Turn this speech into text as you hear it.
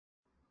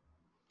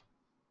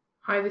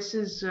Hi, this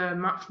is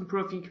Matt from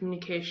ProView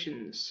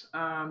Communications.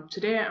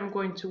 Today I'm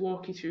going to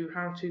walk you through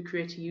how to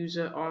create a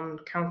user on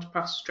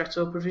CounterPath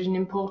Stretto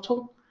provisioning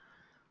portal.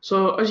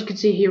 So as you can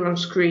see here on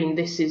screen,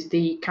 this is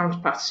the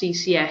CounterPath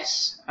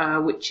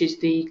CCS, which is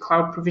the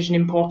cloud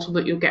provisioning portal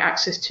that you'll get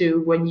access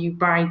to when you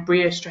buy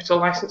Bria Stretto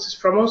licenses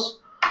from us.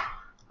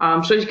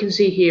 So as you can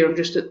see here, I'm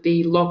just at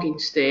the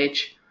login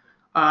stage.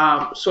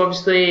 So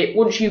obviously,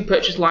 once you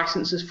purchase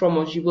licenses from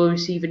us, you will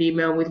receive an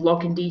email with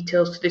login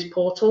details to this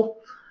portal.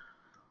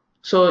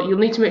 So you'll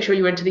need to make sure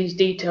you enter these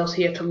details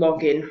here to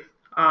log in.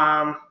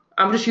 I'm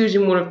just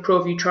using one of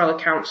ProView trial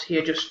accounts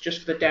here just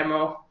for the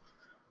demo.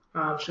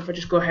 So if I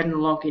just go ahead and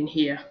log in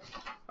here.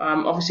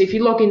 Obviously, if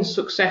you log in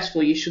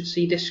successfully, you should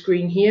see this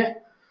screen here.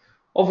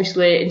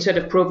 Obviously, instead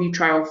of ProView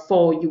Trial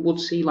 4, you would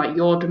see like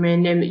your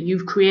domain name that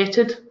you've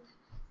created.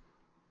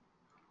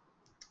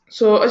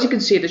 So as you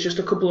can see, there's just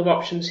a couple of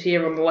options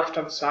here on the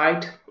left-hand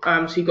side.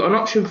 So you've got an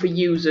option for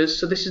users.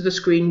 So this is the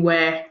screen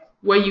where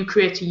you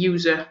create a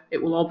user,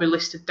 it will all be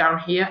listed down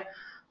here.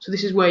 So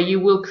this is where you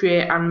will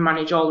create and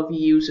manage all of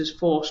your users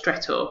for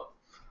Stretto.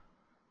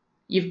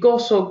 You've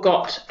also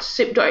got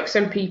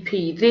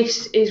sip.xmpp.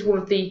 This is one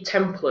of the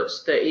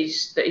templates that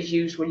is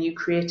used when you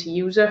create a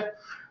user.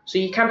 So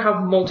you can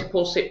have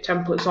multiple SIP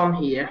templates on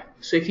here.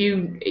 So if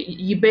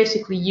you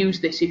basically use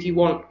this if you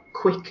want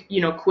quick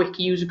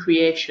user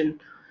creation.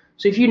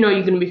 So if you know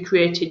you're going to be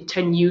creating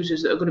 10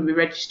 users that are going to be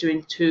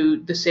registering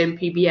to the same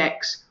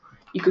PBX,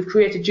 you could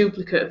create a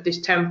duplicate of this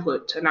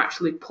template and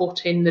actually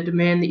put in the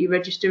domain that you're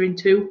registering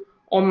to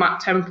on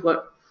that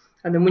template.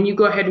 And then when you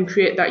go ahead and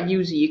create that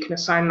user, you can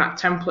assign that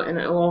template and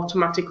it'll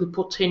automatically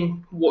put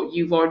in what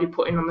you've already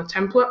put in on the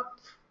template.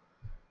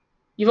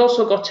 You've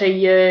also got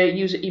a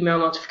user email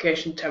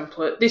notification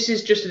template. This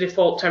is just a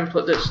default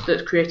template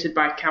that's created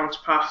by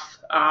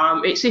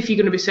CounterPath. It's if you're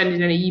going to be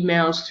sending any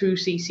emails through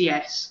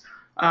CCS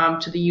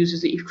to the users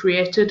that you've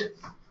created.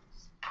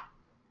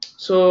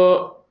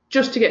 So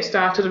just to get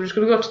started, I'm just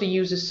going to go to the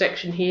users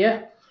section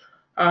here,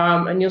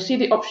 and you'll see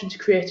the option to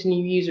create a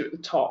new user at the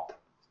top.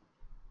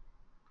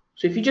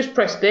 So if you just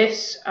press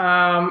this,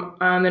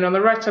 and then on the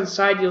right hand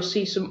side you'll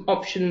see some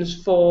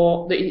options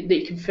that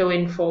you can fill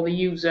in for the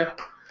user.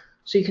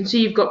 So you can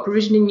see you've got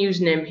provisioning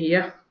username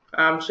here.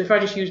 So if I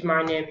just use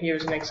my name here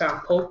as an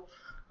example,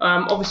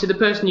 obviously the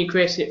person you're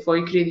creating it for,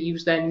 you could either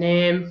use their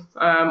name,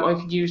 or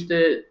you could use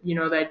their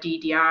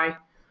DDI,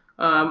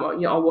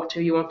 or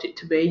whatever you want it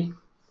to be.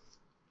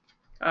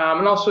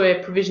 And also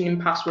a provisioning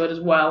password as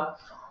well.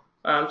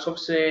 So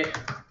obviously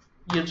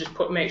you'll just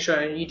make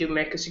sure you do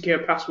make a secure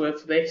password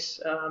for this.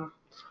 And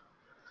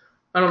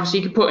obviously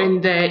you can put in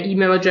their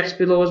email address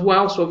below as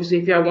well. So obviously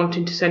if you're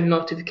wanting to send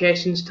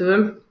notifications to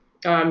them,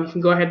 you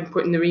can go ahead and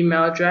put in their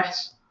email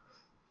address.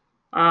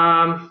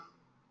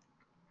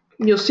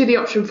 You'll see the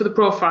option for the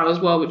profile as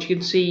well, which you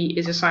can see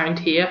is assigned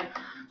here.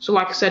 So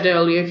like I said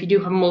earlier, if you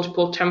do have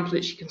multiple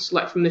templates, you can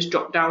select from this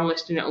drop down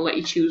list and it'll let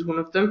you choose one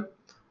of them.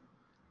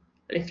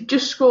 And if you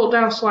just scroll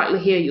down slightly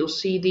here, you'll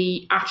see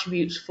the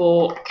attributes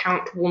for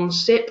Count 1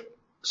 SIP.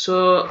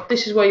 So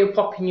this is where you'll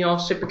pop in your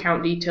SIP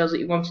account details that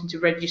you're wanting to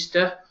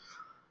register.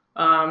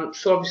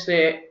 So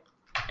obviously,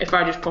 if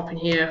I just pop in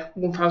here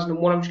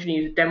 1001, I'm just going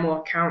to use a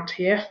demo account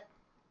here.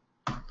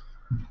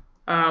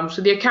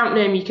 So the account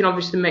name, you can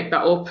obviously make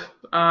that up.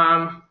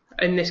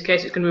 In this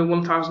case, it's going to be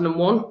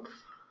 1001.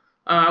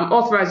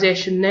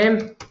 Authorization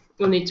name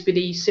will need to be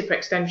the SIP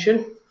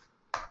extension.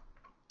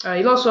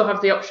 You'll also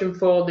have the option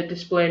for the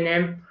display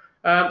name.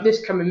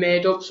 This can be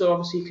made up, so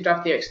obviously you could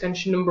have the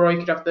extension number, or you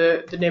could have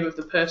the name of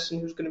the person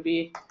who's going to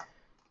be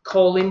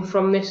calling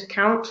from this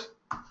account.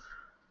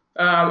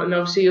 And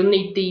obviously you'll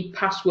need the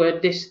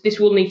password. This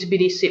will need to be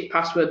the SIP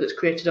password that's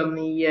created on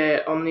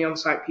the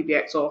on-site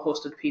PBX or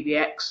hosted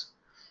PBX.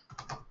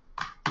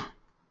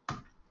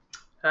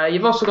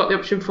 You've also got the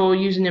option for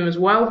username as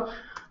well.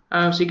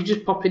 So you can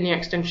just pop in the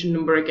extension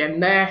number again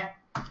there,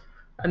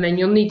 and then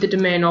you'll need the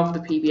domain of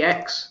the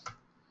PBX.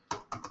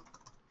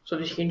 So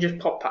you can just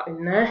pop that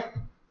in there.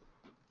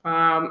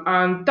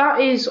 And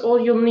that is all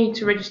you'll need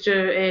to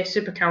register a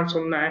SIP account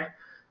on there.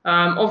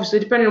 Obviously,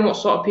 depending on what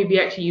sort of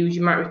PBX you use,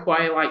 you might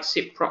require like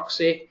SIP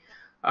proxy.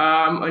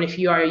 And if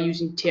you are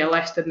using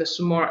TLS, then there's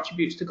some more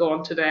attributes to go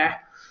onto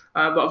there.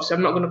 But obviously,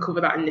 I'm not going to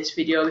cover that in this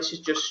video. This is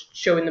just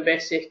showing the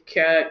basic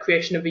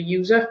creation of a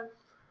user.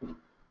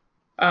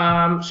 So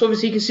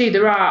obviously you can see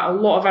there are a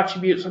lot of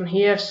attributes on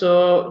here.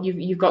 So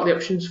you've got the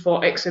options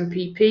for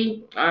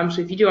XMPP.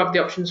 So if you do have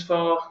your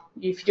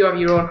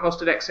own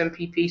hosted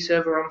XMPP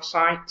server on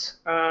site,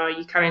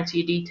 you can enter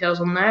your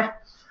details on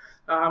there.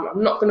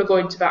 I'm not going to go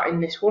into that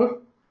in this one.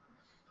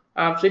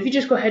 So if you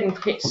just go ahead and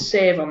hit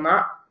save on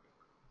that,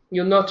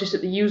 you'll notice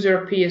that the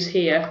user appears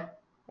here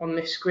on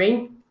this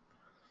screen.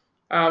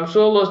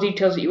 So all those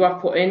details that you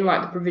have put in,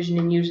 like the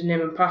provisioning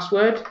username and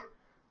password,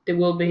 they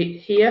will be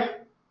here.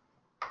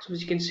 So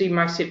as you can see,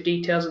 my SIP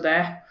details are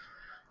there.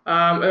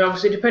 And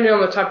obviously, depending on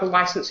the type of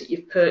license that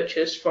you've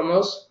purchased from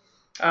us,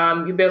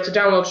 you'll be able to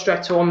download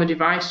Stretto on the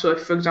device. So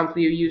if, for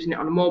example, you're using it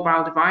on a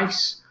mobile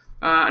device,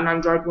 an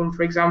Android one,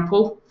 for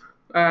example,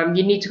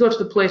 you need to go to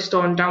the Play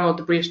Store and download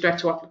the Bria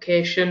Stretto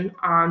application,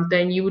 and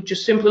then you would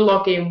just simply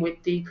log in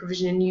with the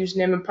provisioning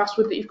username and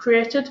password that you've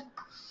created.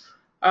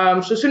 So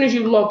as soon as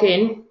you log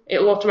in,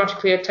 it'll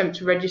automatically attempt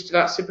to register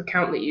that SIP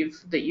account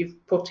that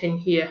you've put in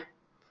here.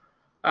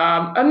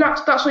 And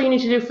that's all you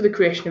need to do for the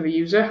creation of a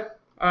user.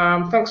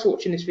 Thanks for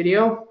watching this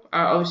video.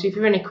 Obviously, if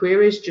you have any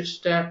queries,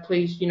 just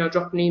please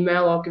drop an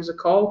email or give us a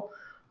call.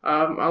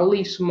 I'll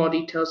leave some more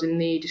details in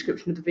the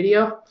description of the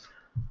video.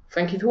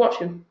 Thank you for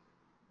watching.